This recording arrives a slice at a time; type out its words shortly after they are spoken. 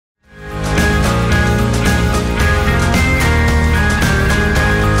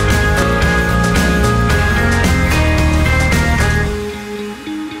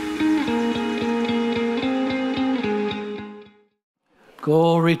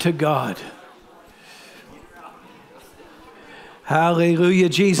Glory to God. Hallelujah,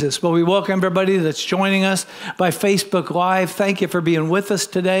 Jesus. Well, we welcome everybody that's joining us by Facebook Live. Thank you for being with us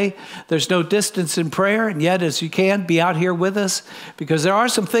today. There's no distance in prayer, and yet as you can, be out here with us, because there are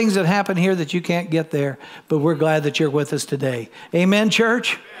some things that happen here that you can't get there, but we're glad that you're with us today. Amen,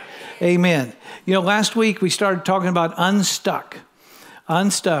 church? Amen. You know, last week we started talking about Unstuck.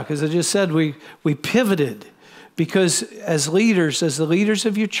 Unstuck, as I just said, we pivoted because as leaders, as the leaders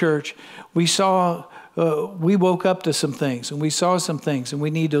of your church, we woke up to some things, and we saw some things, and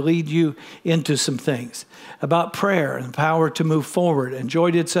we need to lead you into some things about prayer and the power to move forward. And Joy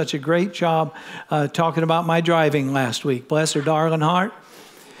did such a great job talking about my driving last week. Bless her darling heart.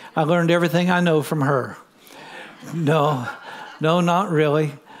 I learned everything I know from her. No, not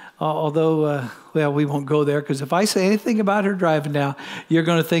really. Although, well, we won't go there, because if I say anything about her driving now, you're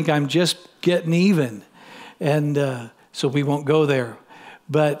going to think I'm just getting even. And so we won't go there.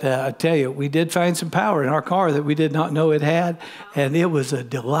 But I tell you, we did find some power in our car that we did not know it had, and it was a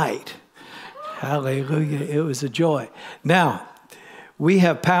delight. Hallelujah. It was a joy. Now, we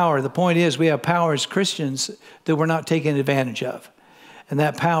have power. The point is, we have power as Christians that we're not taking advantage of. And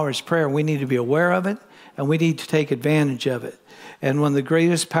that power is prayer. We need to be aware of it, and we need to take advantage of it. And one of the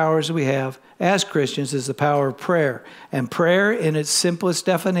greatest powers we have as Christians is the power of prayer. And prayer, in its simplest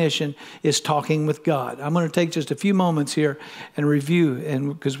definition, is talking with God. I'm going to take just a few moments here and review, and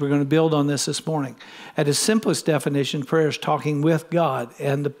because we're going to build on this morning. At its simplest definition, prayer is talking with God.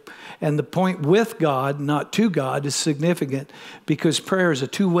 And the point with God, not to God, is significant because prayer is a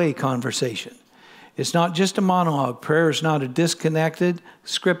two-way conversation. It's not just a monologue. Prayer is not a disconnected,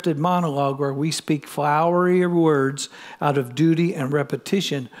 scripted monologue where we speak flowery words out of duty and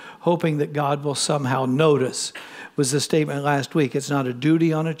repetition, hoping that God will somehow notice, was the statement last week. It's not a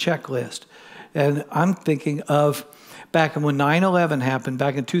duty on a checklist. And I'm thinking of back when 9/11 happened,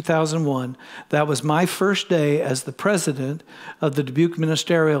 back in 2001, that was my first day as the president of the Dubuque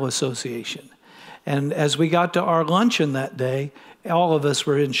Ministerial Association. And as we got to our luncheon that day, all of us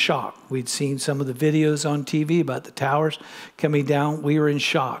were in shock. We'd seen some of the videos on TV about the towers coming down. We were in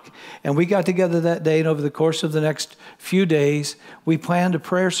shock. And we got together that day, and over the course of the next few days, we planned a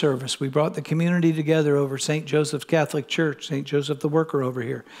prayer service. We brought the community together over St. Joseph's Catholic Church, St. Joseph the Worker over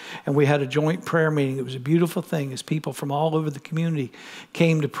here. And we had a joint prayer meeting. It was a beautiful thing as people from all over the community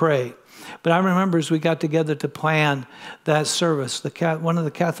came to pray. But I remember as we got together to plan that service, one of the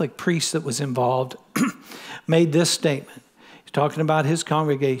Catholic priests that was involved made this statement. He's talking about his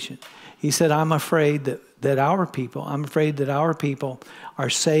congregation. He said, I'm afraid that our people are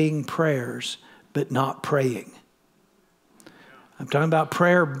saying prayers but not praying. I'm talking about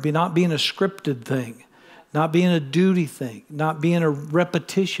prayer not being a scripted thing, not being a duty thing, not being a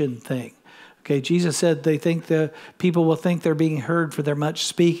repetition thing. Okay, Jesus said the people will think they're being heard for their much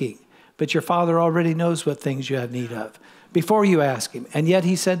speaking. But your Father already knows what things you have need of before you ask Him. And yet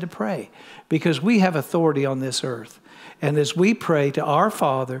He said to pray because we have authority on this earth. And as we pray to our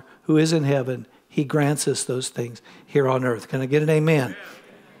Father who is in heaven, He grants us those things here on earth. Can I get an amen?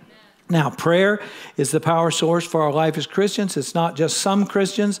 Now, prayer is the power source for our life as Christians. It's not just some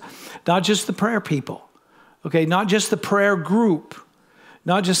Christians, not just the prayer people, okay, not just the prayer group,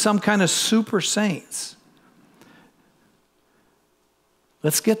 not just some kind of super saints.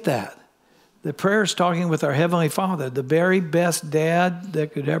 Let's get that. The prayer is talking with our Heavenly Father, the very best dad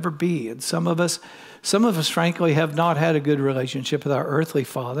that could ever be. And some of us, frankly, have not had a good relationship with our earthly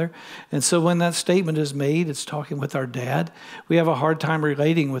father. And so when that statement is made, it's talking with our dad. We have a hard time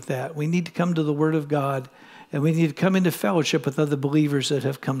relating with that. We need to come to the Word of God, and we need to come into fellowship with other believers that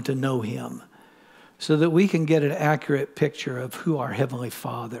have come to know Him so that we can get an accurate picture of who our Heavenly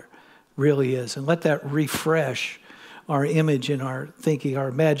Father really is. And let that refresh our image and our thinking, our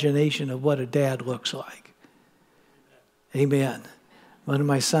imagination of what a dad looks like. Amen. One of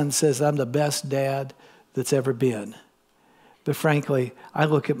my sons says, I'm the best dad that's ever been. But frankly, I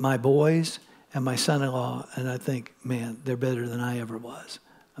look at my boys and my son-in-law and I think, man, they're better than I ever was.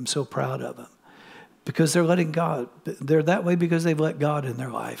 I'm so proud of them. Because they're letting God, they're that way because they've let God in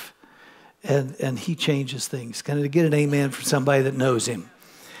their life. And He changes things. Can I get an amen from somebody that knows Him?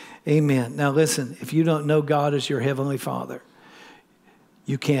 Amen. Now listen, if you don't know God as your Heavenly Father,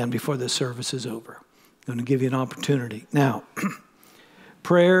 you can before the service is over. I'm going to give you an opportunity. Now,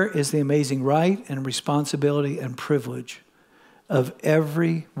 prayer is the amazing right and responsibility and privilege of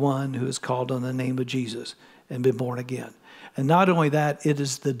everyone who is called on the name of Jesus and been born again. And not only that, it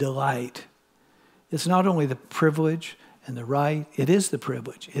is the delight. It's not only the privilege and the right, it is the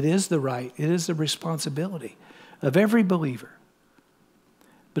privilege, it is the right, it is the responsibility of every believer.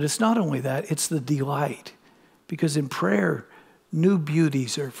 But it's not only that, it's the delight. Because in prayer, new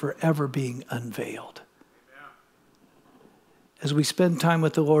beauties are forever being unveiled. As we spend time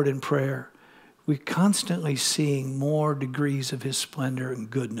with the Lord in prayer, we're constantly seeing more degrees of his splendor and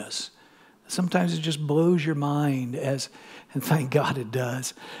goodness. Sometimes it just blows your mind, and thank God it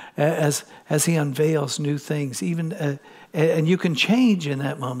does, as he unveils new things. And you can change in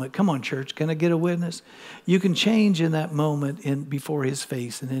that moment. Come on, church, can I get a witness? You can change in that moment before his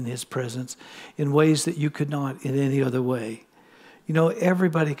face and in his presence in ways that you could not in any other way. You know,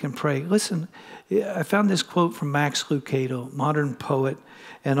 everybody can pray. Listen, I found this quote from Max Lucado, modern poet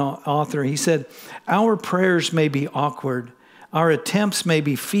and author. He said, "Our prayers may be awkward, our attempts may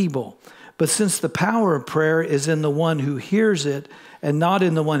be feeble, but since the power of prayer is in the one who hears it and not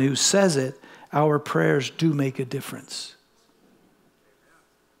in the one who says it, our prayers do make a difference."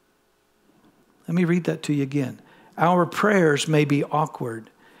 Let me read that to you again. Our prayers may be awkward,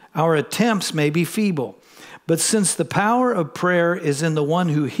 our attempts may be feeble, but since the power of prayer is in the one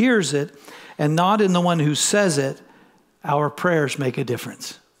who hears it and not in the one who says it, our prayers make a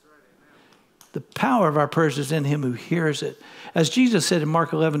difference. The power of our prayers is in him who hears it. As Jesus said in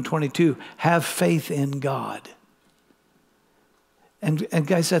Mark 11:22, have faith in God. And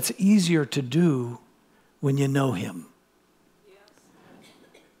guys, that's easier to do when you know him.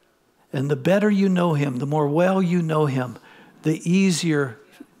 And the better you know him, the more well you know him, the easier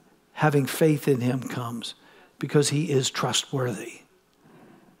having faith in him comes, because he is trustworthy.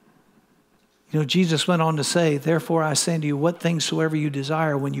 You know, Jesus went on to say, "Therefore I say to you, what things soever you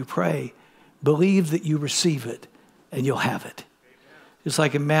desire when you pray, believe that you receive it, and you'll have it." Just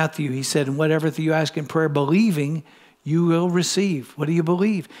like in Matthew, he said, "And whatever you ask in prayer, believing, you will receive." What do you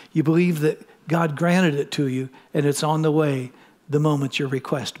believe? You believe that God granted it to you, and it's on the way the moment your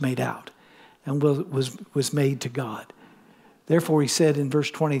request made out and was made to God. Therefore, he said in verse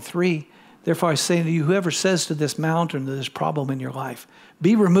 23, "Therefore I say to you, whoever says to this mountain, to this problem in your life,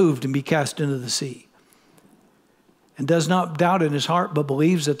 be removed and be cast into the sea, and does not doubt in his heart, but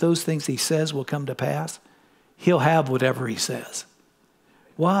believes that those things he says will come to pass, he'll have whatever he says."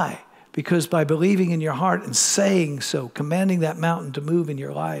 Why? Because by believing in your heart and saying so, commanding that mountain to move in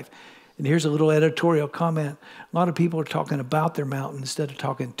your life. And here's a little editorial comment. A lot of people are talking about their mountain instead of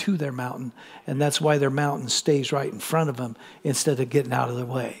talking to their mountain. And that's why their mountain stays right in front of them instead of getting out of their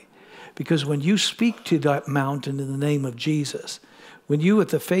way. Because when you speak to that mountain in the name of Jesus, when you with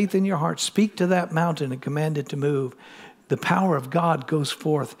the faith in your heart speak to that mountain and command it to move, the power of God goes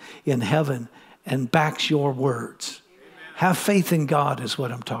forth in heaven and backs your words. Amen. Have faith in God is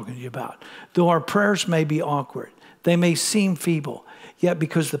what I'm talking to you about. Though our prayers may be awkward, they may seem feeble, yet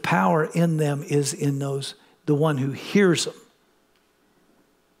because the power in them is in the one who hears them,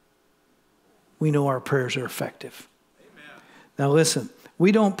 we know our prayers are effective. Amen. Now listen,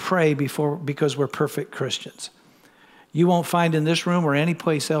 we don't pray because we're perfect Christians. You won't find in this room or any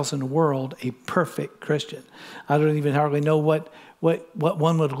place else in the world a perfect Christian. I don't even hardly know what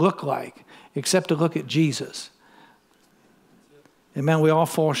one would look like, except to look at Jesus. And man, we all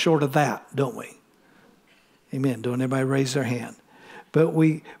fall short of that, don't we? Amen. Don't everybody raise their hand. But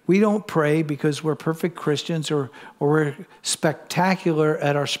we don't pray because we're perfect Christians or we're spectacular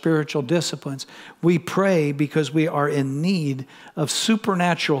at our spiritual disciplines. We pray because we are in need of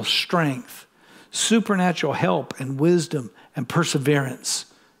supernatural strength, supernatural help and wisdom and perseverance.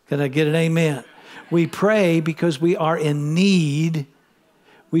 Can I get an amen? We pray because we are in need.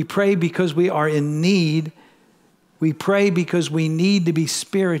 We pray because we are in need. We pray because we need to be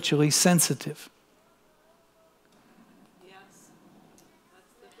spiritually sensitive.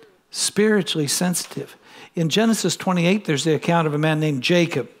 Spiritually sensitive. In Genesis 28, there's the account of a man named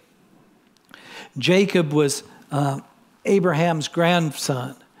Jacob. Jacob was Abraham's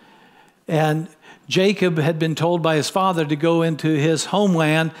grandson. And Jacob had been told by his father to go into his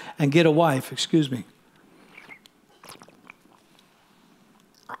homeland and get a wife. Excuse me.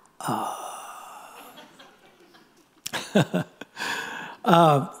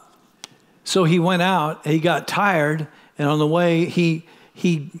 So he went out, he got tired, and on the way he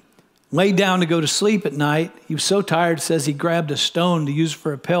laid down to go to sleep at night. He was so tired, it says he grabbed a stone to use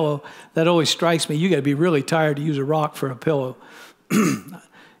for a pillow. That always strikes me. You got to be really tired to use a rock for a pillow.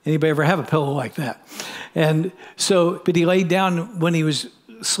 Anybody ever have a pillow like that? And so, but he laid down. When he was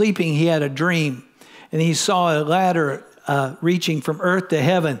sleeping, he had a dream. And he saw a ladder reaching from earth to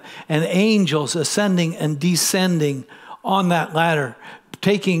heaven, and angels ascending and descending on that ladder,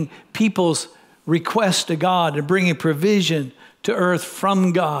 taking people's requests to God and bringing provision to earth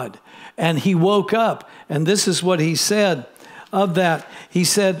from God. And he woke up, and this is what he said of that. He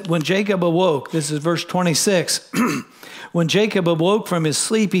said, when Jacob awoke, this is verse 26, When Jacob awoke from his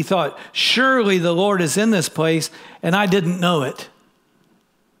sleep, he thought, surely the Lord is in this place, and I didn't know it.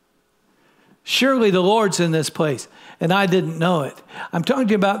 Surely the Lord's in this place, and I didn't know it. I'm talking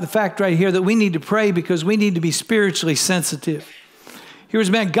to you about the fact right here that we need to pray because we need to be spiritually sensitive. Here's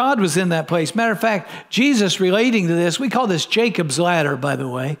man, God was in that place. Matter of fact, Jesus relating to this, we call this Jacob's ladder, by the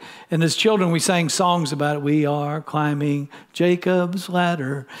way. And as children, we sang songs about it. We are climbing Jacob's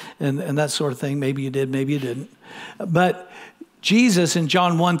ladder, and that sort of thing. Maybe you did, maybe you didn't. But Jesus in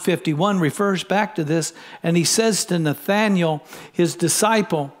John 1:51 refers back to this, and he says to Nathanael, his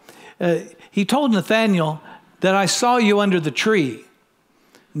disciple, he told Nathanael that I saw you under the tree.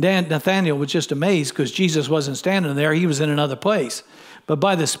 Nathanael was just amazed because Jesus wasn't standing there. He was in another place. But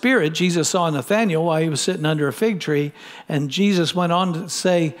by the Spirit, Jesus saw Nathanael while he was sitting under a fig tree. And Jesus went on to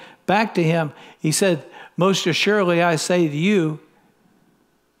say back to him, he said, most assuredly I say to you,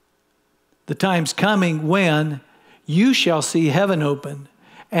 the time's coming when you shall see heaven open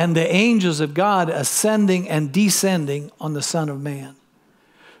and the angels of God ascending and descending on the Son of Man.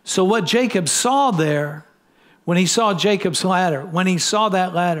 So what Jacob saw there, when he saw Jacob's ladder, when he saw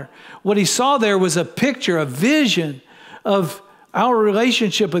that ladder, what he saw there was a picture, a vision of our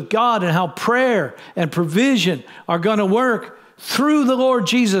relationship with God and how prayer and provision are going to work through the Lord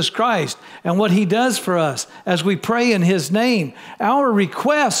Jesus Christ and what he does for us as we pray in his name. Our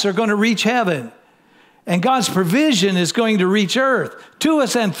requests are going to reach heaven, and God's provision is going to reach earth to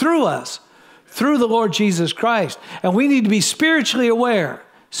us and through us, through the Lord Jesus Christ. And we need to be spiritually aware,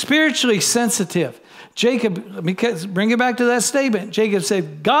 spiritually sensitive. Jacob, because bring it back to that statement. Jacob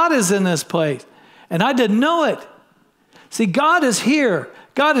said, God is in this place, and I didn't know it. See, God is here.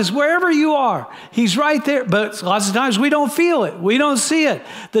 God is wherever you are. He's right there. But lots of times we don't feel it. We don't see it.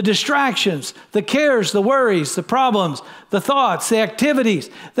 The distractions, the cares, the worries, the problems, the thoughts, the activities,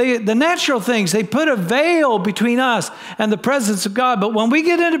 the natural things, they put a veil between us and the presence of God. But when we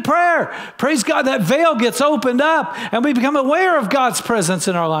get into prayer, praise God, that veil gets opened up and we become aware of God's presence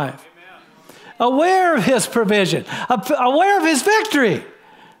in our life. Amen. Aware of his provision, aware of his victory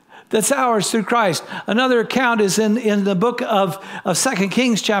that's ours through Christ. Another account is in the book of 2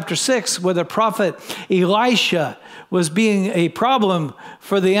 Kings chapter 6, where the prophet Elisha was being a problem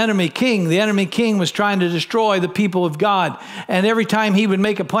for the enemy king. The enemy king was trying to destroy the people of God. And every time he would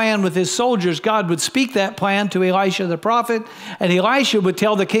make a plan with his soldiers, God would speak that plan to Elisha the prophet. And Elisha would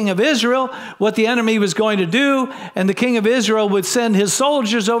tell the king of Israel what the enemy was going to do. And the king of Israel would send his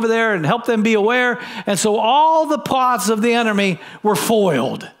soldiers over there and help them be aware. And so all the plots of the enemy were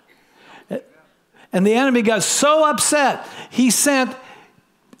foiled. And the enemy got so upset, he sent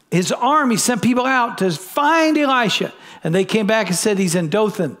his army, sent people out to find Elisha. And they came back and said he's in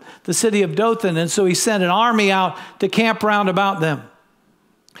Dothan, the city of Dothan. And so he sent an army out to camp round about them.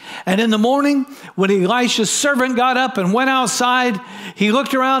 And in the morning, when Elisha's servant got up and went outside, he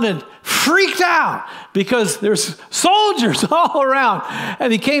looked around and freaked out because there's soldiers all around.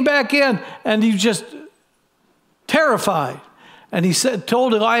 And he came back in and he was just terrified. And he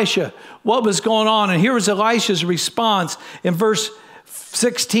told Elisha what was going on. And here was Elisha's response in verse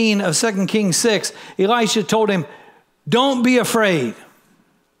 16 of 2 Kings 6. Elisha told him, don't be afraid.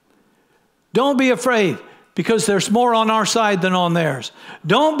 Don't be afraid, because there's more on our side than on theirs.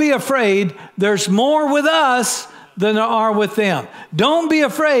 Don't be afraid. There's more with us than there are with them. Don't be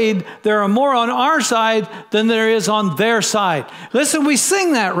afraid. There are more on our side than there is on their side. Listen, we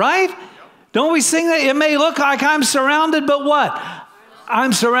sing that, right? Don't we sing that? It may look like I'm surrounded, but what?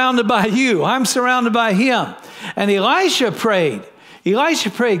 I'm surrounded by you. I'm surrounded by him. And Elisha prayed.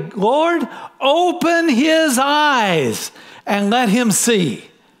 Lord, open his eyes and let him see.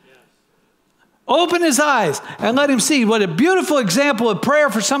 Open his eyes and let him see. What a beautiful example of prayer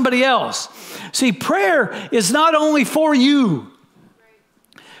for somebody else. See, prayer is not only for you.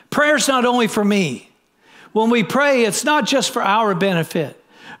 Prayer's not only for me. When we pray, it's not just for our benefit.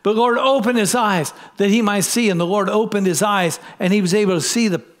 But Lord, open his eyes that he might see. And the Lord opened his eyes and he was able to see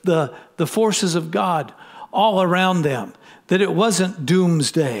the forces of God all around them. That it wasn't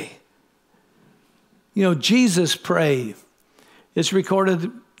doomsday. You know, Jesus prayed. It's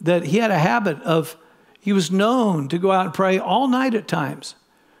recorded that he had a habit of, he was known to go out and pray all night at times.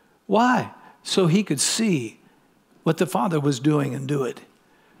 Why? So he could see what the Father was doing and do it.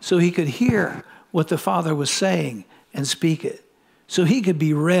 So he could hear what the Father was saying and speak it. So he could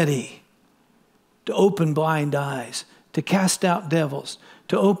be ready to open blind eyes, to cast out devils,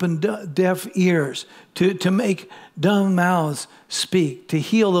 to open deaf ears, to make dumb mouths speak, to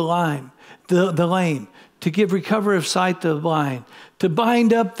heal the lame, to give recovery of sight to the blind, to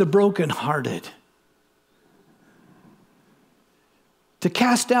bind up the brokenhearted, to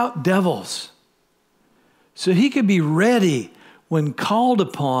cast out devils, so he could be ready when called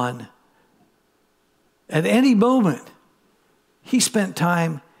upon at any moment. He spent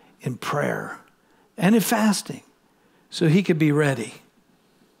time in prayer and in fasting so he could be ready.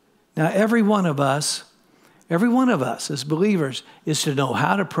 Now, every one of us as believers is to know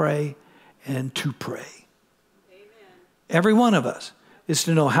how to pray and to pray. Amen. Every one of us is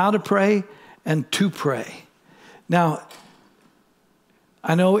to know how to pray and to pray. Now,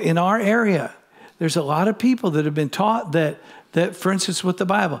 I know in our area, there's a lot of people that have been taught that, for instance, with the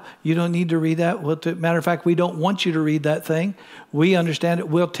Bible, you don't need to read that. Matter of fact, we don't want you to read that thing. We understand it.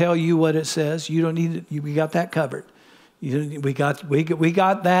 We'll tell you what it says. You don't need it. We got that covered. We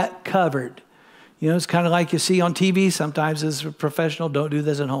got that covered. You know, it's kind of like you see on TV sometimes as a professional, don't do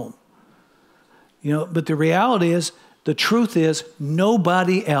this at home. You know, but the reality is, the truth is,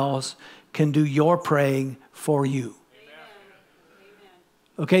 nobody else can do your praying for you.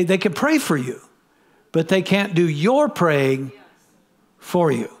 Okay, they can pray for you, but they can't do your praying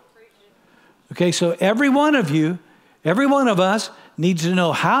for you. Okay, so every one of you, every one of us needs to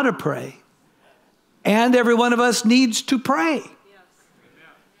know how to pray, and every one of us needs to pray.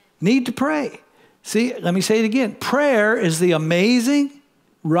 Need to pray. See, let me say it again. Prayer is the amazing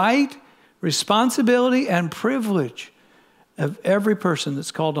right, responsibility, and privilege of every person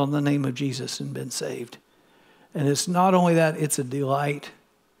that's called on the name of Jesus and been saved. And it's not only that, it's a delight.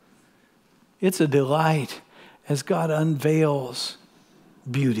 It's a delight as God unveils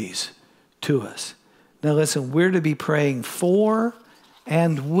beauties to us. Now listen, we're to be praying for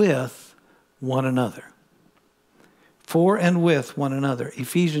and with one another. For and with one another.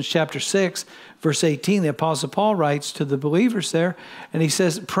 Ephesians chapter 6, verse 18, the Apostle Paul writes to the believers there, and he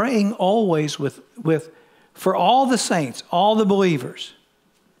says, praying always for all the saints, all the believers.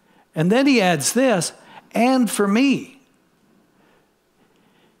 And then he adds this, and for me.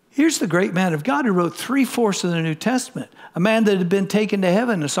 Here's the great man of God who wrote 3/4 of the New Testament, a man that had been taken to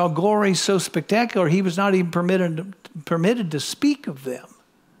heaven and saw glory so spectacular he was not even permitted to speak of them.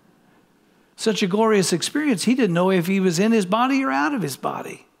 Such a glorious experience, he didn't know if he was in his body or out of his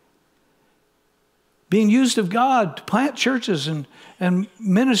body. Being used of God to plant churches and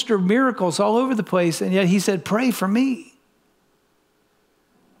minister miracles all over the place, and yet he said, pray for me.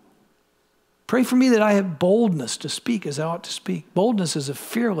 Pray for me that I have boldness to speak as I ought to speak. Boldness is a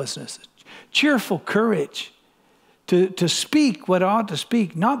fearlessness, a cheerful courage to speak what I ought to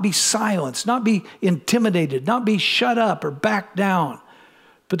speak, not be silenced, not be intimidated, not be shut up or back down,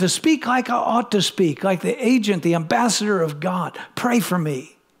 but to speak like I ought to speak, like the agent, the ambassador of God. Pray for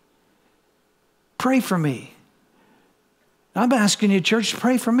me. Pray for me. I'm asking you, church, to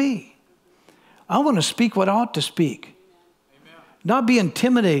pray for me. I want to speak what I ought to speak. Not be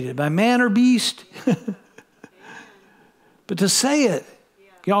intimidated by man or beast, but to say it.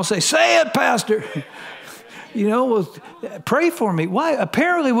 Y'all say it, Pastor. You know, well, pray for me. Why?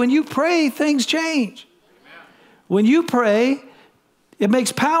 Apparently, when you pray, things change. When you pray, it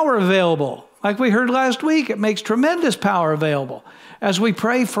makes power available. Like we heard last week, it makes tremendous power available as we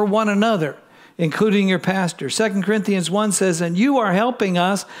pray for one another, including your pastor. 2 Corinthians 1 says, and you are helping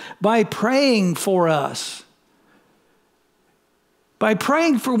us by praying for us. By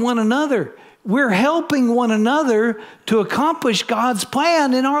praying for one another, we're helping one another to accomplish God's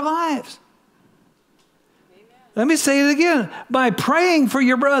plan in our lives. Amen. Let me say it again. By praying for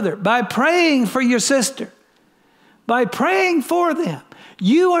your brother, by praying for your sister, by praying for them,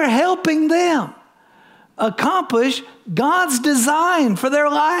 you are helping them accomplish God's design for their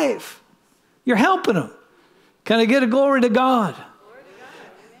life. You're helping them. Can I get a glory to God? Glory to God.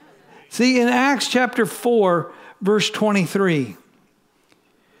 See, in Acts chapter 4, verse 23,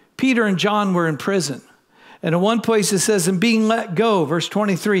 Peter and John were in prison. And in one place it says, and being let go, verse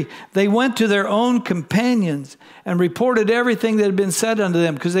 23, they went to their own companions and reported everything that had been said unto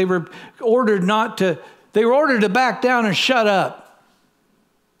them, because they were ordered to back down and shut up.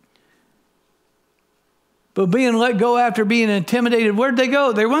 But being let go after being intimidated, where'd they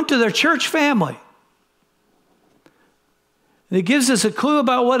go? They went to their church family. And it gives us a clue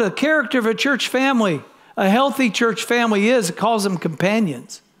about what a character of a church family, a healthy church family is. It calls them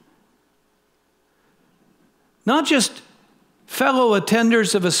companions. Not just fellow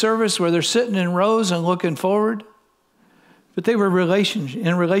attenders of a service where they're sitting in rows and looking forward, but they were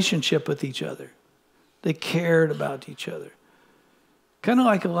in relationship with each other. They cared about each other. Kind of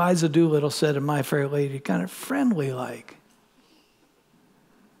like Eliza Doolittle said in My Fair Lady, kind of friendly-like.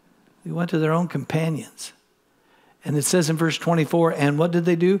 They went to their own companions. And it says in verse 24, and what did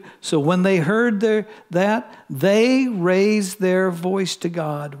they do? So when they heard that, they raised their voice to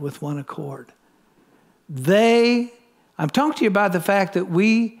God with one accord. I'm talking to you about the fact that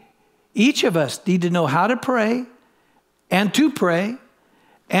we Each of us need to know how to pray and to pray.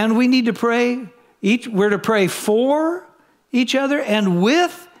 And we need to pray. We're to pray for each other and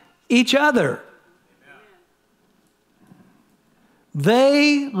with each other.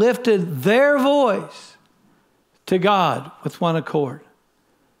 They lifted their voice to God with one accord.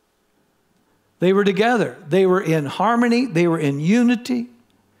 They were together. They were in harmony. They were in unity.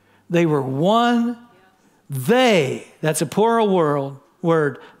 They were one. They, that's a plural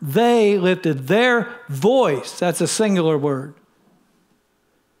word. They lifted their voice. That's a singular word.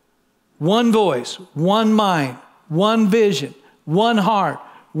 One voice, one mind, one vision, one heart,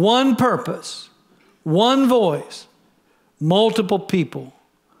 one purpose, one voice, multiple people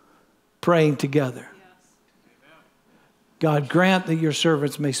praying together. God, grant that your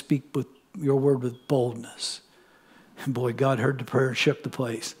servants may speak with your word with boldness. And boy, God heard the prayer and shook the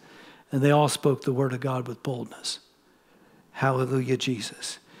place. And they all spoke the word of God with boldness. Hallelujah,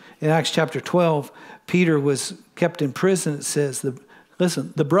 Jesus. In Acts chapter 12, Peter was kept in prison. It says,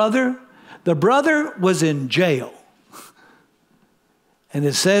 the brother was in jail. And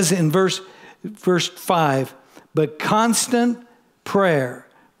it says in verse 5, but constant prayer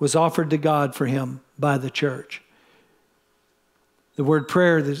was offered to God for him by the church. The word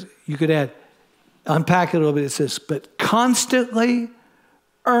prayer, you could unpack it a little bit. It says, but constantly,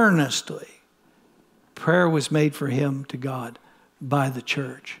 earnestly, prayer was made for him to God by the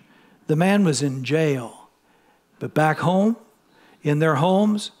church. The man was in jail, but back home, in their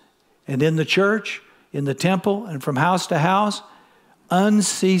homes, and in the church, in the temple, and from house to house,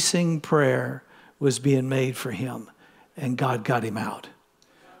 unceasing prayer was being made for him, and God got him out.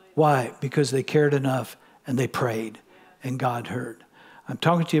 Why? Because they cared enough, and they prayed, and God heard. I'm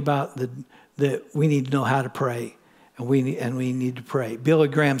talking to you about that we need to know how to pray, and we need to pray. Billy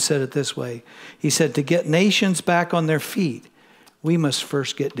Graham said it this way. He said, to get nations back on their feet, we must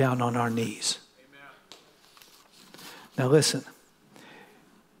first get down on our knees. Amen. Now listen.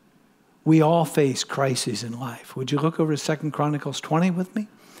 We all face crises in life. Would you look over to 2 Chronicles 20 with me?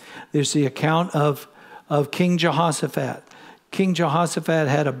 There's the account of King Jehoshaphat. King Jehoshaphat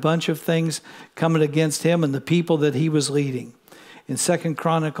had a bunch of things coming against him and the people that he was leading. In 2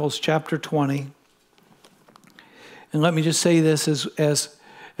 Chronicles chapter 20, and let me just say this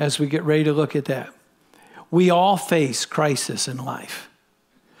as we get ready to look at that. We all face crisis in life.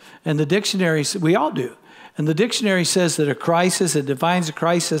 And the dictionary, we all do. And the dictionary says that a crisis, it defines a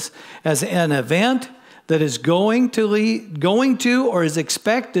crisis as an event that is going to or is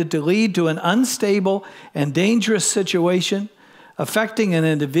expected to lead to an unstable and dangerous situation affecting an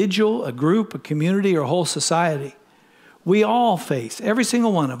individual, a group, a community, or whole society. We all face, every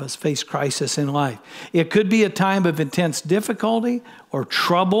single one of us face crisis in life. It could be a time of intense difficulty or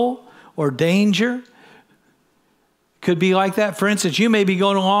trouble or danger. Could be like that. For instance, you may be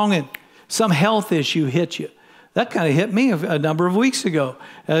going along and some health issue hit you. That kind of hit me a number of weeks ago.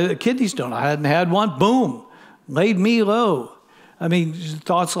 A kidney stone. I hadn't had one. Boom. Laid me low. I mean,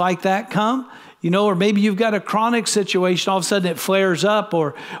 thoughts like that come. You know, or maybe you've got a chronic situation, all of a sudden it flares up,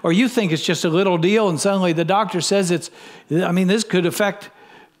 or you think it's just a little deal, and suddenly the doctor says this could affect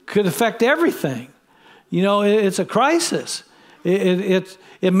everything. You know, it's a crisis.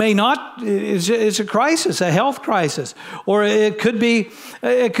 It may not, it's a crisis, a health crisis, or it could be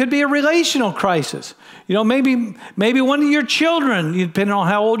a relational crisis. You know, maybe one of your children, depending on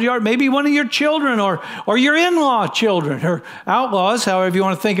how old you are, maybe one of your children or your in-law children or outlaws, however you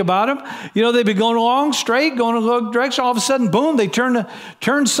want to think about them. You know, they've been going along straight, going in a direction. All of a sudden, boom, they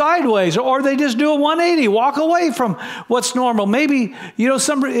turn sideways, or they just do a 180, walk away from what's normal. Maybe, you know,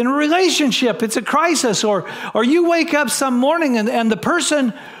 in a relationship, it's a crisis, or you wake up some morning and the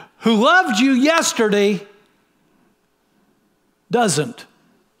person who loved you yesterday doesn't.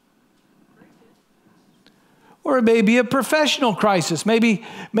 Or it may be a professional crisis. Maybe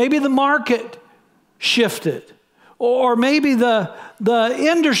the market shifted. Or maybe the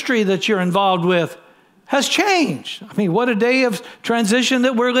industry that you're involved with has changed. I mean, what a day of transition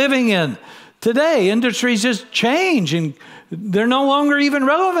that we're living in. Today, industries just change and they're no longer even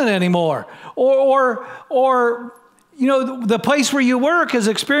relevant anymore. Or you know, the place where you work has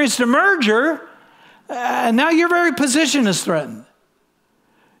experienced a merger and now your very position is threatened.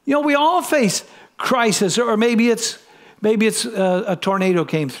 You know, we all face crisis, or maybe it's a tornado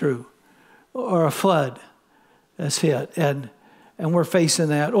came through, or a flood has hit, and we're facing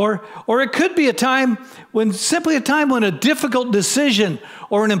that, or it could be a time when a difficult decision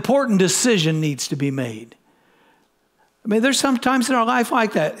or an important decision needs to be made. I mean, there's some times in our life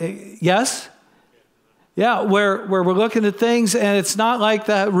like that. Yes, yeah, where we're looking at things and it's not like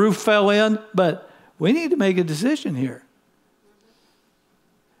that roof fell in, but we need to make a decision here.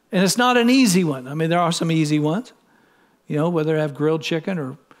 And it's not an easy one. I mean, there are some easy ones. You know, whether to have grilled chicken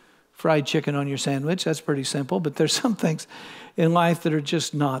or fried chicken on your sandwich, that's pretty simple. But there's some things in life that are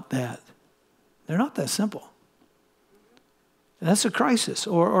just not that. They're not that simple. And that's a crisis.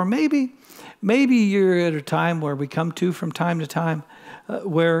 Or maybe you're at a time where we come to from time to time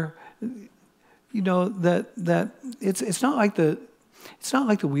where, you know, that it's not like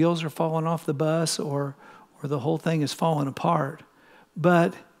the wheels are falling off the bus or the whole thing is falling apart.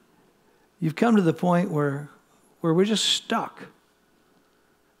 But you've come to the point where we're just stuck.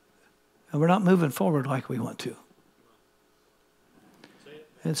 And we're not moving forward like we want to.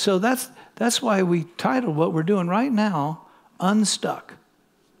 And so that's why we titled what we're doing right now, Unstuck.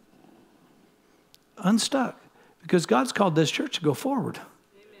 Unstuck. Because God's called this church to go forward.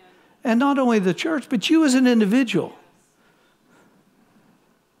 Amen. And not only the church, but you as an individual.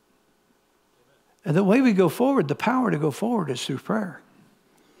 And the way we go forward, the power to go forward is through prayer.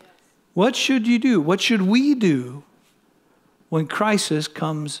 Yes. What should you do? What should we do when crisis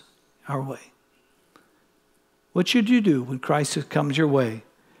comes our way? What should you do when crisis comes your way?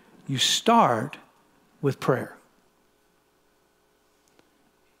 You start with prayer.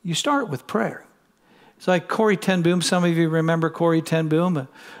 You start with prayer. It's like Corrie ten Boom. Some of you remember Corrie ten Boom,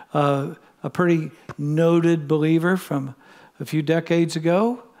 a pretty noted believer from a few decades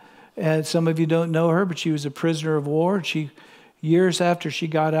ago. And some of you don't know her, but she was a prisoner of war. Years after she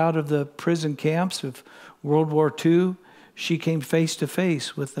got out of the prison camps of World War II, she came face to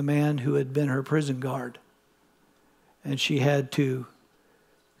face with the man who had been her prison guard. And she had to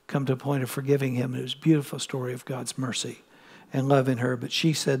come to a point of forgiving him. It was a beautiful story of God's mercy and love in her. But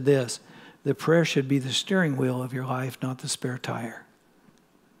she said this, the prayer should be the steering wheel of your life, not the spare tire.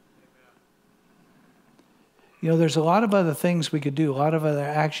 You know, there's a lot of other things we could do, a lot of other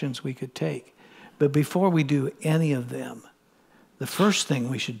actions we could take. But before we do any of them, the first thing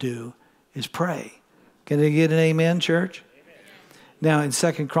we should do is pray. Can I get an amen, church? Amen. Now, in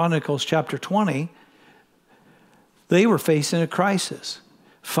 2 Chronicles chapter 20, they were facing a crisis.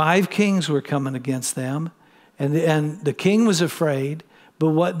 5 kings were coming against them, and the king was afraid. But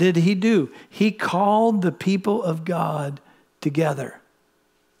what did he do? He called the people of God together.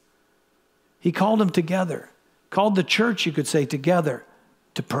 He called them together. Called the church, you could say, together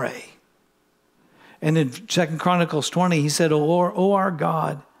to pray. And in 2 Chronicles 20, he said, O Lord, O our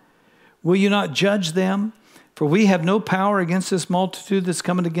God, will you not judge them? For we have no power against this multitude that's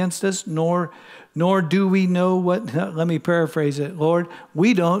coming against us, nor do we know what, let me paraphrase it, Lord,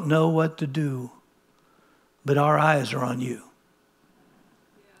 we don't know what to do, but our eyes are on you.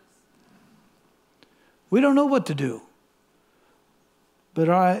 We don't know what to do. But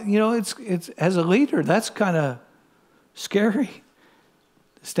it's as a leader, that's kind of scary.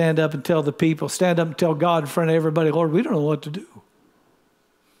 Stand up and tell the people, stand up and tell God in front of everybody, Lord, we don't know what to do.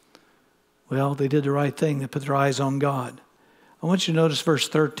 Well, they did the right thing. They put their eyes on God. I want you to notice verse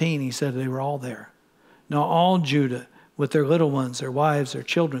 13. He said they were all there. Now all Judah, with their little ones, their wives, their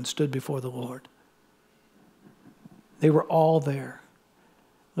children, stood before the Lord. They were all there.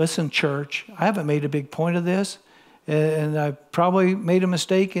 Listen, church, I haven't made a big point of this. And I probably made a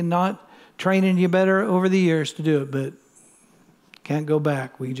mistake in not training you better over the years to do it, but can't go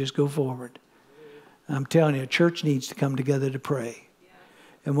back. We can just go forward. I'm telling you, a church needs to come together to pray.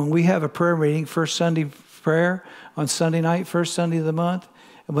 And when we have a prayer meeting, first Sunday prayer on Sunday night, first Sunday of the month,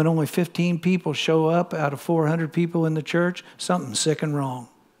 and when only 15 people show up out of 400 people in the church, something's sick and wrong.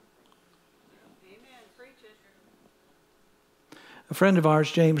 Amen. Preach it. A friend of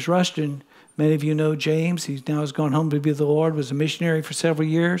ours, James Rushton, many of you know James. He now has gone home to be with the Lord, was a missionary for several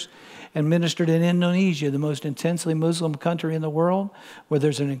years, and ministered in Indonesia, the most intensely Muslim country in the world, where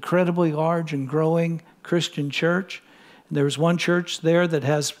there's an incredibly large and growing Christian church. And there was one church there that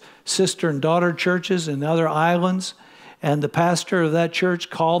has sister and daughter churches in other islands, and the pastor of that church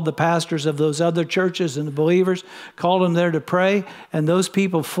called the pastors of those other churches and the believers, called them there to pray, and those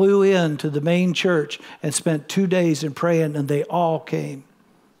people flew in to the main church and spent 2 days in praying, and they all came.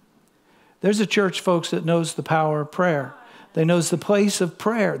 There's a church, folks, that knows the power of prayer. They knows the place of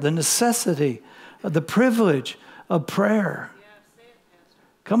prayer, the necessity, the privilege of prayer.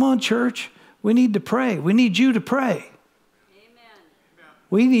 Come on, church. We need to pray. We need you to pray.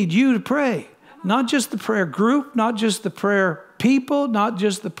 We need you to pray. Not just the prayer group, not just the prayer people, not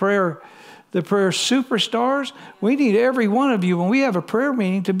just the prayer superstars. We need every one of you when we have a prayer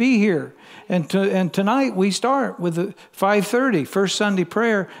meeting to be here. And tonight we start with the 5:30, first Sunday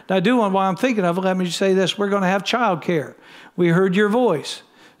prayer. Now, while I'm thinking of it, let me just say this. We're going to have childcare. We heard your voice.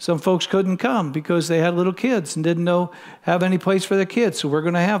 Some folks couldn't come because they had little kids and didn't have any place for their kids. So we're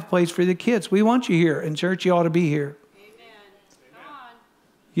going to have a place for the kids. We want you here. In church, you ought to be here. Amen.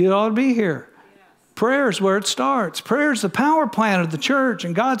 you ought to be here. Prayer is where it starts. Prayer is the power plant of the church,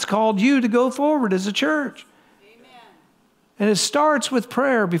 and God's called you to go forward as a church. And it starts with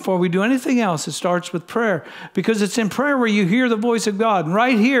prayer before we do anything else. It starts with prayer because it's in prayer where you hear the voice of God. And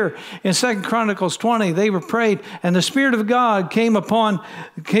right here in 2 Chronicles 20, they were prayed, and the Spirit of God came upon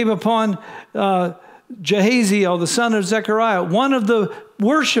Jahaziel, the son of Zechariah, one of the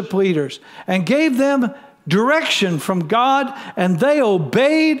worship leaders, and gave them direction from God, and they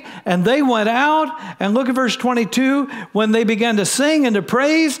obeyed, and they went out. And look at verse 22. When they began to sing and to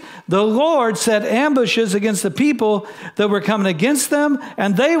praise, the Lord set ambushes against the people that were coming against them,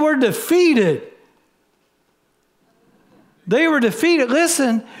 and they were defeated. They were defeated.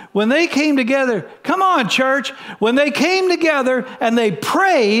 Listen, when they came together, come on, church. When they came together and they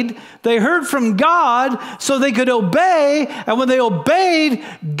prayed, they heard from God so they could obey. And when they obeyed,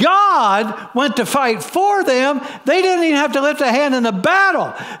 God went to fight for them. They didn't even have to lift a hand in the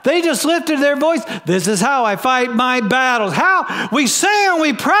battle. They just lifted their voice. This is how I fight my battles. How? We sing and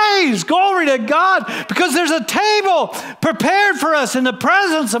we praise. Glory to God, because there's a table prepared for us in the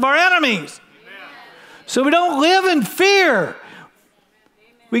presence of our enemies. So we don't live in fear.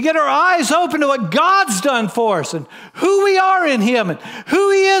 We get our eyes open to what God's done for us and who we are in Him and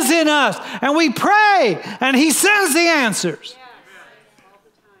who He is in us. And we pray and He sends the answers.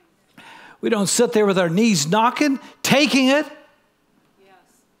 We don't sit there with our knees knocking, taking it.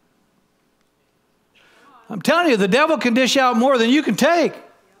 I'm telling you, the devil can dish out more than you can take.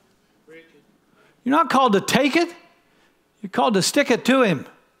 You're not called to take it. You're called to stick it to Him.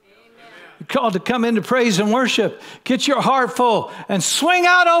 You're called to come into praise and worship. Get your heart full and swing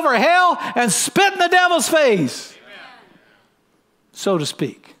out over hell and spit in the devil's face. Amen. So to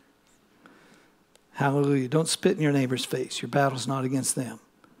speak. Hallelujah. Don't spit in your neighbor's face. Your battle's not against them.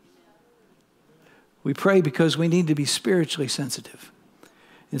 We pray because we need to be spiritually sensitive.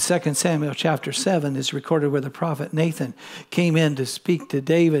 In 2 Samuel chapter 7 is recorded where the prophet Nathan came in to speak to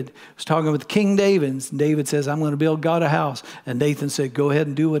David. He was talking with King David. And David says, I'm going to build God a house. And Nathan said, go ahead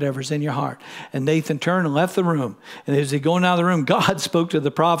and do whatever's in your heart. And Nathan turned and left the room. And as he going out of the room, God spoke to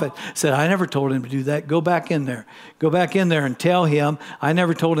the prophet, said, I never told him to do that. Go back in there. Go back in there and tell him, I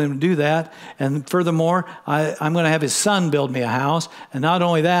never told him to do that. And furthermore, I'm going to have his son build me a house. And not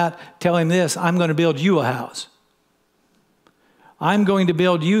only that, tell him this, I'm going to build you a house. I'm going to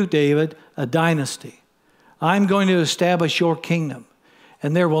build you, David, a dynasty. I'm going to establish your kingdom.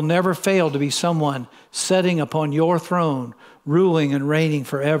 And there will never fail to be someone sitting upon your throne, ruling and reigning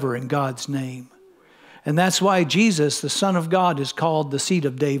forever in God's name. And that's why Jesus, the Son of God, is called the seat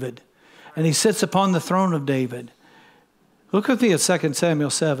of David. And He sits upon the throne of David. Look with me at 2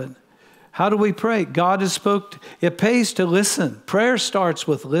 Samuel 7. How do we pray? God has spoken. It pays to listen. Prayer starts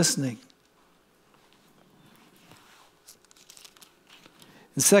with listening.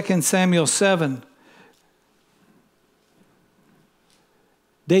 In 2 Samuel 7,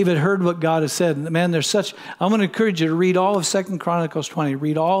 David heard what God has said. And man, I'm going to encourage you to read all of 2 Chronicles 20.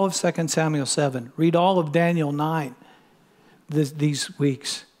 Read all of 2 Samuel 7. Read all of Daniel 9 these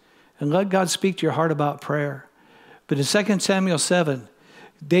weeks. And let God speak to your heart about prayer. But in 2 Samuel 7,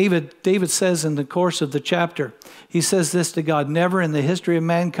 David says in the course of the chapter, he says this to God, never in the history of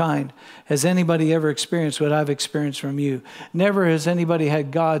mankind has anybody ever experienced what I've experienced from you. Never has anybody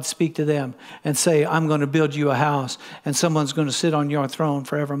had God speak to them and say, I'm going to build you a house and someone's going to sit on your throne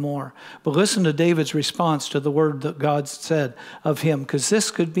forevermore. But listen to David's response to the word that God said of him, because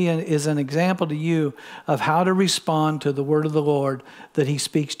this could be is an example to you of how to respond to the word of the Lord that He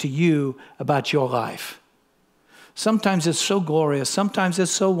speaks to you about your life. Sometimes it's so glorious. Sometimes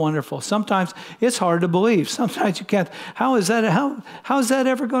it's so wonderful. Sometimes it's hard to believe. Sometimes you can't. How is that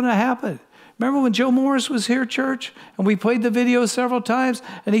ever going to happen? Remember when Joe Morris was here, church, and we played the video several times,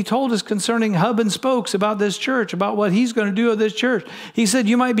 and he told us concerning hub and spokes about this church, about what he's going to do with this church. He said,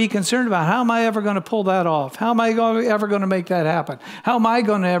 you might be concerned about how am I ever going to pull that off? How am I ever going to make that happen? How am I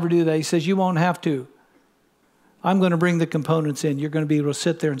going to ever do that? He says, you won't have to. I'm going to bring the components in. You're going to be able to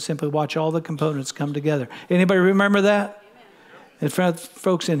sit there and simply watch all the components come together. Anybody remember that? And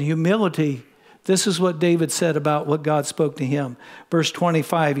folks, in humility, this is what David said about what God spoke to him. Verse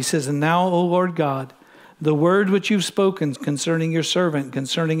 25, he says, and now, O Lord God, the word which you've spoken concerning your servant,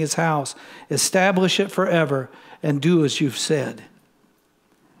 concerning his house, establish it forever and do as you've said.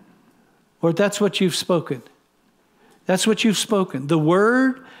 Lord, that's what you've spoken. That's what you've spoken. The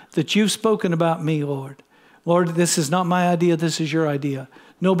word that you've spoken about me, Lord. Lord, this is not my idea. This is your idea.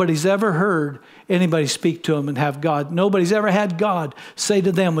 Nobody's ever heard anybody speak to them and have God. Nobody's ever had God say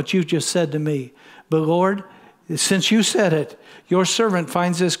to them what you've just said to me. But Lord, since you said it, your servant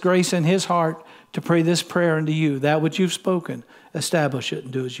finds this grace in his heart to pray this prayer unto you, that which you've spoken. establish it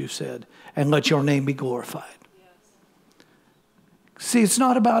and do as you said, and let your name be glorified. See, it's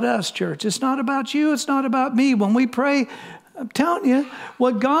not about us, church. It's not about you. It's not about me. When we pray, I'm telling you,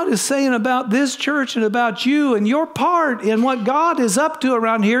 what God is saying about this church and about you and your part in what God is up to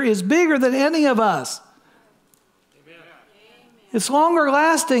around here is bigger than any of us. Amen. It's longer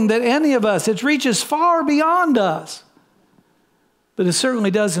lasting than any of us. It reaches far beyond us. But it certainly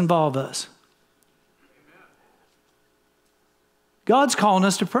does involve us. God's calling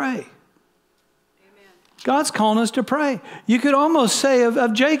us to pray. God's calling us to pray. You could almost say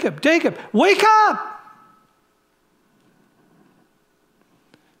of Jacob, Jacob, wake up.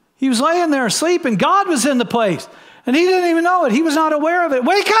 He was laying there asleep and God was in the place. And he didn't even know it. He was not aware of it.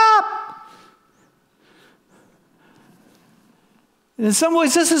 Wake up. And in some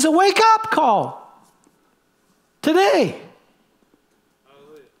ways, this is a wake up call. Today.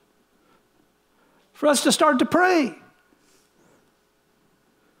 For us to start to pray.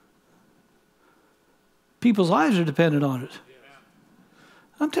 People's lives are dependent on it.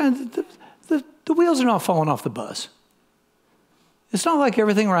 I'm telling you, the wheels are not falling off the bus. It's not like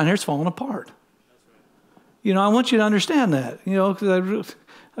everything around here is falling apart. You know, I want you to understand that. You know, because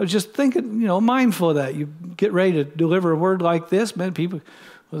I was just thinking, you know, mindful of that. You get ready to deliver a word like this, man, people,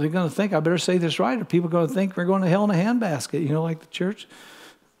 well, they're going to think, I better say this right, or people are going to think we're going to hell in a handbasket, you know, like the church.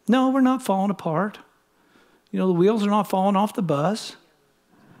 No, we're not falling apart. You know, the wheels are not falling off the bus.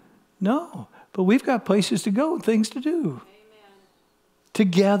 No. But we've got places to go and things to do. Amen.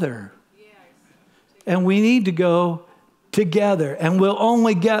 Together. Yes. And we need to go together. And we'll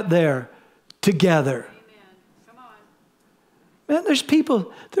only get there together. Amen. Come on. Man, there's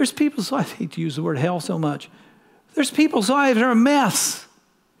people's lives. I hate to use the word hell so much. There's people's lives that are a mess.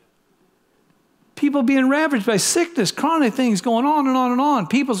 People being ravaged by sickness, chronic things going on and on and on.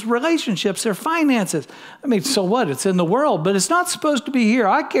 People's relationships, their finances. I mean, so what? It's in the world, but it's not supposed to be here.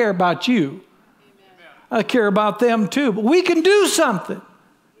 I care about you. I care about them too. But we can do something.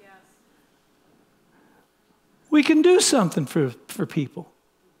 Yes. We can do something for people.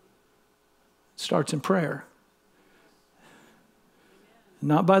 It starts in prayer.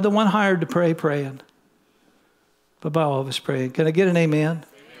 Not by the one hired to pray, praying, but by all of us praying. Can I get an amen? Amen.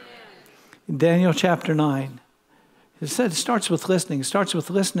 In Daniel chapter 9, it said it starts with listening. It starts with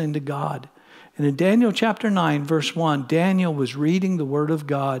listening to God. And in Daniel chapter 9, verse 1, Daniel was reading the word of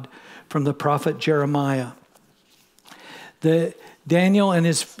God from the prophet Jeremiah. Daniel and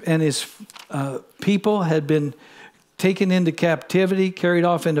his people had been taken into captivity, carried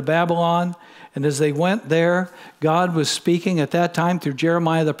off into Babylon. And as they went there, God was speaking at that time through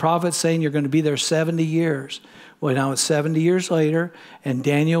Jeremiah the prophet, saying, you're going to be there 70 years. Well, now it's 70 years later, and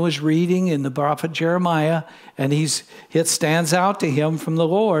Daniel is reading in the prophet Jeremiah, and it stands out to him from the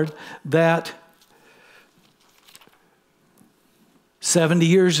Lord that 70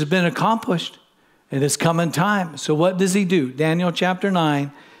 years has been accomplished, and it's coming time. So what does he do? Daniel chapter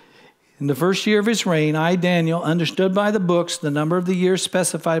 9, in the first year of his reign, I, Daniel, understood by the books the number of the years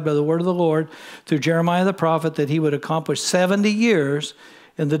specified by the word of the Lord through Jeremiah the prophet, that he would accomplish 70 years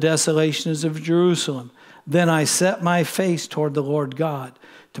in the desolations of Jerusalem. Then I set my face toward the Lord God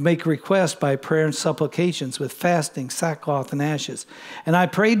to make request by prayer and supplications with fasting, sackcloth, and ashes. And I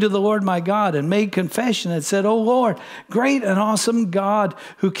prayed to the Lord my God and made confession and said, O Lord, great and awesome God,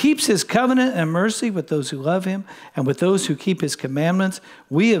 who keeps his covenant and mercy with those who love him and with those who keep his commandments,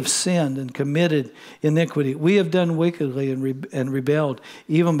 we have sinned and committed iniquity. We have done wickedly and rebelled,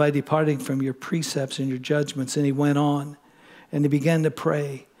 even by departing from your precepts and your judgments. And he went on and he began to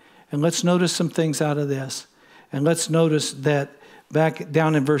pray. And let's notice some things out of this. And let's notice that back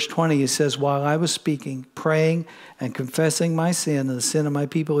down in verse 20, it says, while I was speaking, praying, and confessing my sin and the sin of my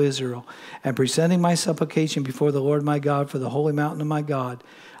people Israel, and presenting my supplication before the Lord my God for the holy mountain of my God.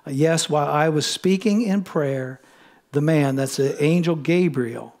 Yes, while I was speaking in prayer, the man, that's the angel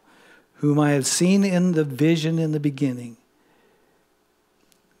Gabriel, whom I had seen in the vision in the beginning.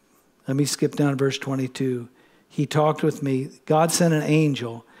 Let me skip down to verse 22. He talked with me. God sent an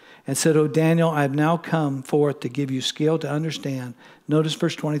angel and said, O Daniel, I have now come forth to give you skill to understand. Notice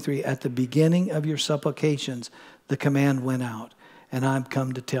verse 23, at the beginning of your supplications, the command went out, and I've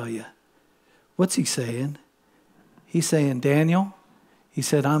come to tell you. What's he saying? He's saying, Daniel, he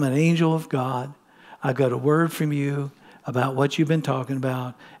said, I'm an angel of God. I've got a word from you about what you've been talking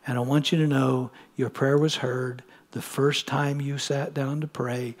about, and I want you to know your prayer was heard the first time you sat down to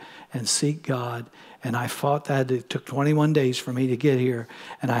pray and seek God. And I fought that. It took 21 days for me to get here.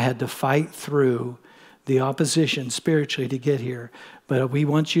 And I had to fight through the opposition spiritually to get here. But we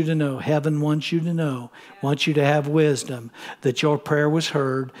want you to know, heaven wants you to know, wants you to have wisdom, that your prayer was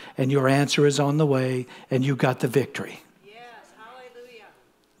heard and your answer is on the way and you got the victory. Yes,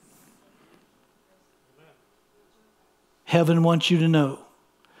 Heaven wants you to know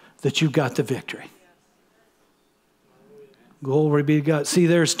that you've got the victory. Glory be to God. See,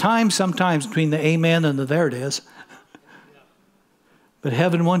 there's time sometimes between the amen and the there it is. But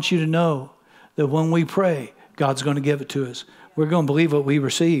heaven wants you to know that when we pray, God's going to give it to us. We're going to believe what we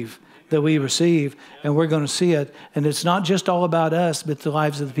receive, and we're going to see it. And it's not just all about us, but the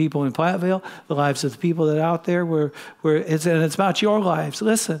lives of the people in Platteville, the lives of the people that are out there. It's about your lives.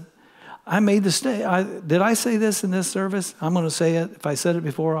 Listen, I made the mistake. Did I say this in this service? I'm going to say it. If I said it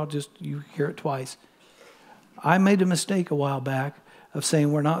before, you hear it twice. I made a mistake a while back of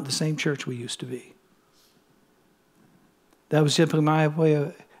saying we're not the same church we used to be. That was simply my way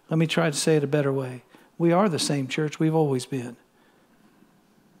of, let me try to say it a better way. We are the same church we've always been.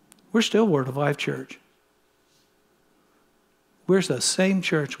 We're still Word of Life Church. We're the same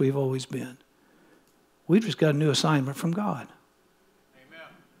church we've always been. We've just got a new assignment from God. Amen.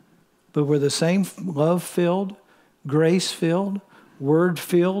 But we're the same love-filled, grace-filled,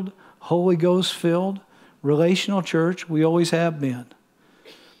 Word-filled, Holy Ghost-filled, relational church we always have been.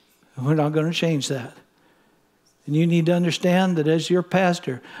 And we're not going to change that. And you need to understand that as your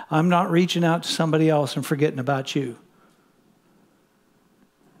pastor, I'm not reaching out to somebody else and forgetting about you.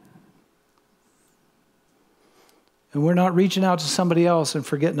 And we're not reaching out to somebody else and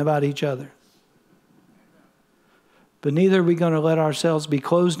forgetting about each other. But neither are we going to let ourselves be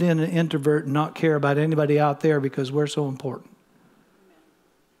closed in and introvert and not care about anybody out there because we're so important.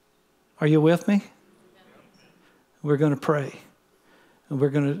 Are you with me? We're going to pray.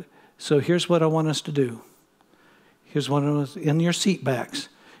 And so here's what I want us to do. Here's one of those, in your seat backs,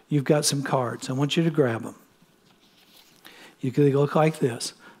 you've got some cards. I want you to grab them. You could look like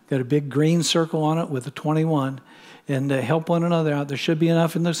this. Got a big green circle on it with a 21. And help one another out. There should be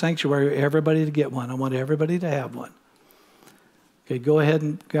enough in the sanctuary, everybody to get one. I want everybody to have one. Okay, go ahead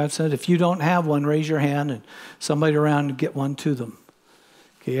and God said, if you don't have one, raise your hand and somebody around and get one to them.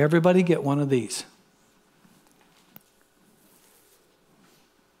 Okay, everybody get one of these.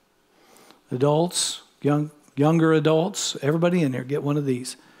 Adults, younger adults, everybody in there, get one of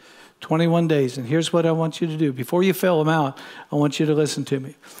these. 21 days. And here's what I want you to do. Before you fill them out, I want you to listen to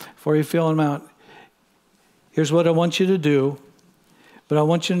me. Before you fill them out, here's what I want you to do. But I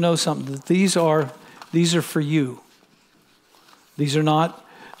want you to know something. That these are for you. You're not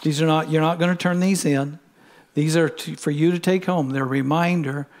going to turn these in. These are for you to take home. They're a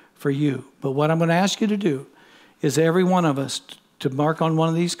reminder for you. But what I'm going to ask you to do is every one of us to mark on one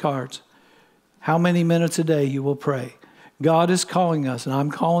of these cards how many minutes a day you will pray. God is calling us, and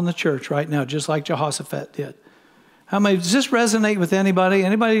I'm calling the church right now, just like Jehoshaphat did. How many? Does this resonate with anybody?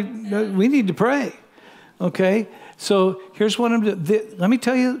 Anybody? We need to pray. Okay? So here's what I'm doing. Let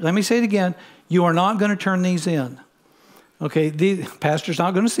me say it again. You are not going to turn these in. Okay? The pastor's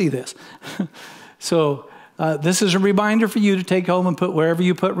not going to see this. So this is a reminder for you to take home and put wherever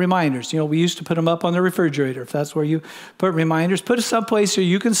you put reminders. You know, we used to put them up on the refrigerator. If that's where you put reminders, put it someplace so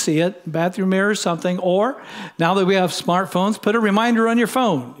you can see it, bathroom mirror or something. Or now that we have smartphones, put a reminder on your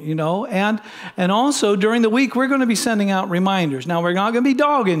phone, you know. And also during the week, we're going to be sending out reminders. Now, we're not going to be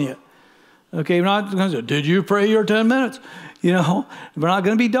dogging you. Okay, we're not going to say, did you pray your 10 minutes? You know, we're not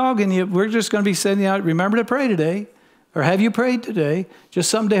going to be dogging you. We're just going to be sending out, remember to pray today. Or have you prayed today? Just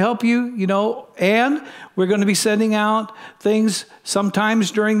something to help you, you know. And we're going to be sending out things sometimes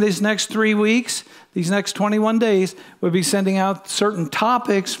during these next 3 weeks, these next 21 days. We'll be sending out certain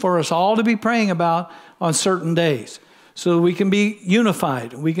topics for us all to be praying about on certain days. So we can be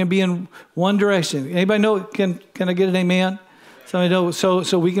unified. We can be in one direction. Anybody know? Can I get an amen? Somebody know?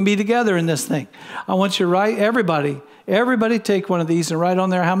 So we can be together in this thing. I want you to write, everybody take one of these and write on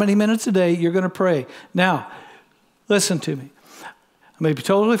there how many minutes a day you're going to pray. Now, listen to me. I'm going to be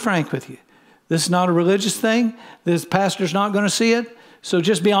totally frank with you. This is not a religious thing. This pastor's not going to see it. So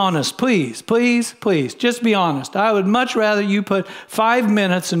just be honest. Please, please, please. Just be honest. I would much rather you put 5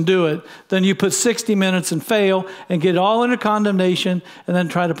 minutes and do it than you put 60 minutes and fail and get all into condemnation and then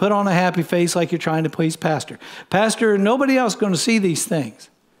try to put on a happy face like you're trying to please pastor. Pastor, nobody else is going to see these things.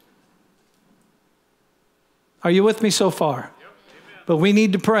 Are you with me so far? Yep. But we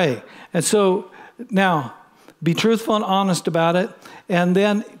need to pray. And so now, be truthful and honest about it. And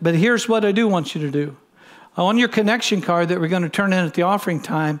then, but here's what I do want you to do. On your connection card that we're going to turn in at the offering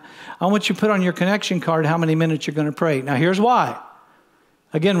time, I want you to put on your connection card how many minutes you're going to pray. Now, here's why.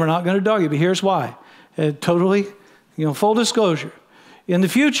 Again, we're not going to dog you, but here's why. Totally, full disclosure. In the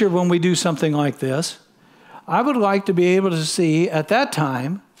future, when we do something like this, I would like to be able to see at that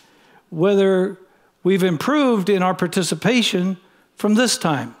time whether we've improved in our participation from this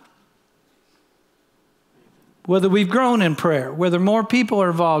time. Whether we've grown in prayer, whether more people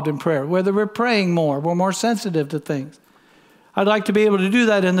are involved in prayer, whether we're praying more, we're more sensitive to things. I'd like to be able to do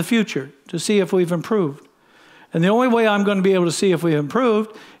that in the future to see if we've improved. And the only way I'm going to be able to see if we've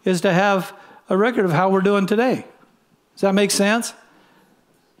improved is to have a record of how we're doing today. Does that make sense?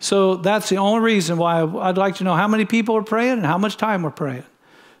 So that's the only reason why I'd like to know how many people are praying and how much time we're praying.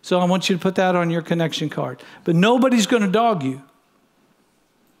 So I want you to put that on your connection card. But nobody's going to dog you.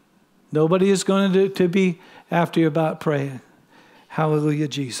 Nobody is going to be after you about praying. Hallelujah,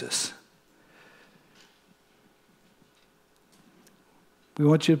 Jesus. We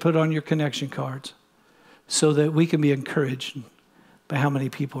want you to put on your connection cards so that we can be encouraged by how many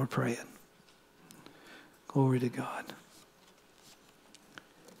people are praying. Glory to God.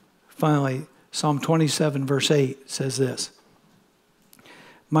 Finally, Psalm 27, verse 8 says this.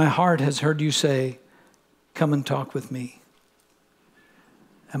 My heart has heard you say, come and talk with me.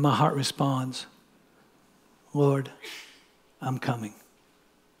 And my heart responds, Lord, I'm coming.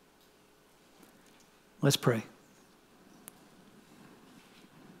 Let's pray.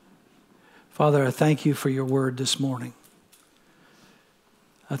 Father, I thank you for your word this morning.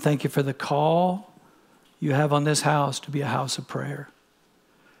 I thank you for the call you have on this house to be a house of prayer.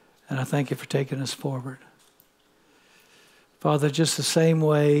 And I thank you for taking us forward. Father, just the same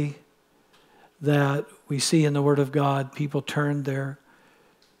way that we see in the Word of God, people turn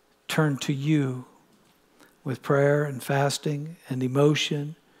to you with prayer and fasting and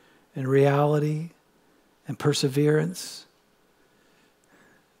emotion and reality and perseverance,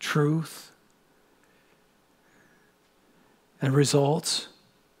 truth, and results.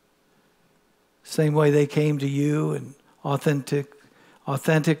 Same way they came to you and authentically,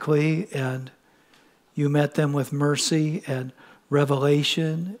 and you met them with mercy and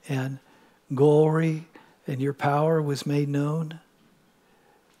revelation and glory, and your power was made known.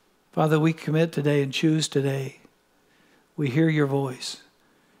 Father, we commit today and choose today. We hear your voice.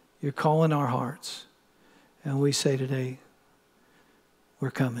 You're calling our hearts. And we say today,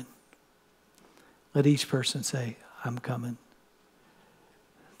 we're coming. Let each person say, I'm coming.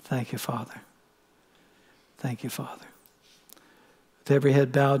 Thank you, Father. Thank you, Father. With every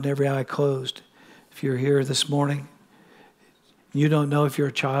head bowed and every eye closed, if you're here this morning, you don't know if you're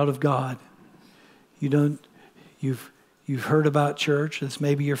a child of God. You've heard about church. This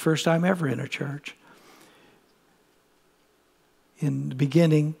may be your first time ever in a church. In the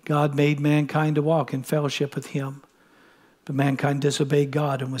beginning, God made mankind to walk in fellowship with him. But mankind disobeyed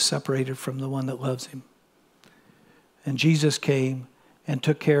God and was separated from the one that loves him. And Jesus came and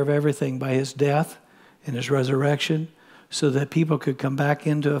took care of everything by his death and his resurrection so that people could come back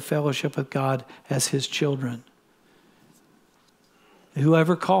into a fellowship with God as his children.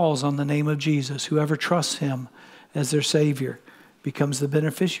 Whoever calls on the name of Jesus, whoever trusts him as their Savior, becomes the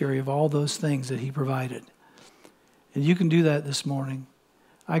beneficiary of all those things that he provided. And you can do that this morning.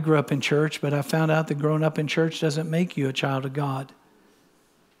 I grew up in church, but I found out that growing up in church doesn't make you a child of God.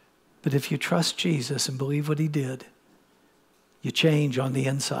 But if you trust Jesus and believe what he did, you change on the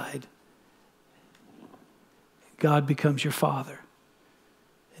inside. God becomes your Father.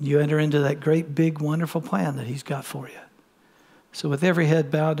 And you enter into that great, big, wonderful plan that he's got for you. So with every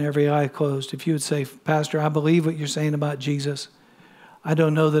head bowed and every eye closed, if you would say, Pastor, I believe what you're saying about Jesus. I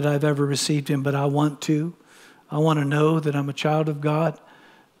don't know that I've ever received him, but I want to. I want to know that I'm a child of God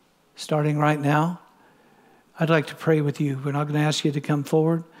starting right now. I'd like to pray with you. We're not going to ask you to come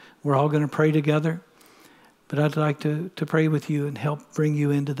forward. We're all going to pray together. But I'd like to pray with you and help bring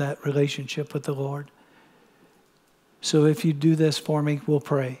you into that relationship with the Lord. So if you do this for me, we'll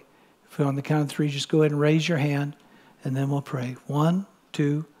pray. If we're on the count of three, just go ahead and raise your hand, and then we'll pray. 1,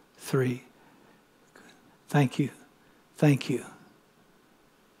 2, 3. Thank you. Thank you.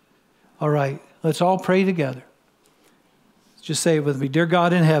 All right, let's all pray together. Just say it with me. Dear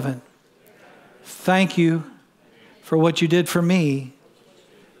God in heaven, thank you for what you did for me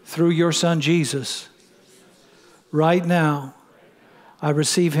through your Son Jesus. Right now, I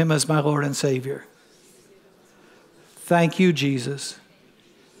receive him as my Lord and Savior. Thank you, Jesus,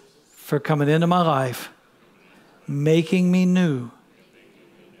 for coming into my life, making me new,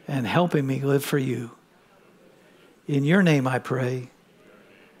 and helping me live for you. In your name I pray.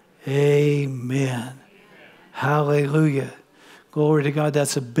 Amen. Hallelujah. Glory to God.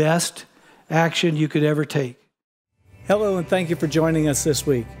 That's the best action you could ever take. Hello, and thank you for joining us this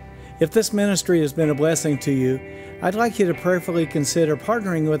week. If this ministry has been a blessing to you, I'd like you to prayerfully consider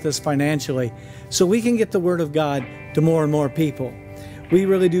partnering with us financially so we can get the Word of God to more and more people. We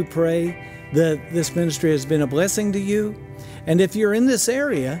really do pray that this ministry has been a blessing to you. And if you're in this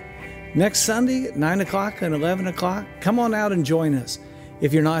area, next Sunday at 9 o'clock and 11 o'clock, come on out and join us.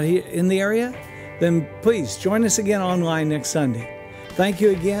 If you're not here in the area, then please join us again online next Sunday. Thank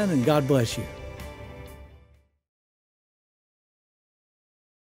you again, and God bless you.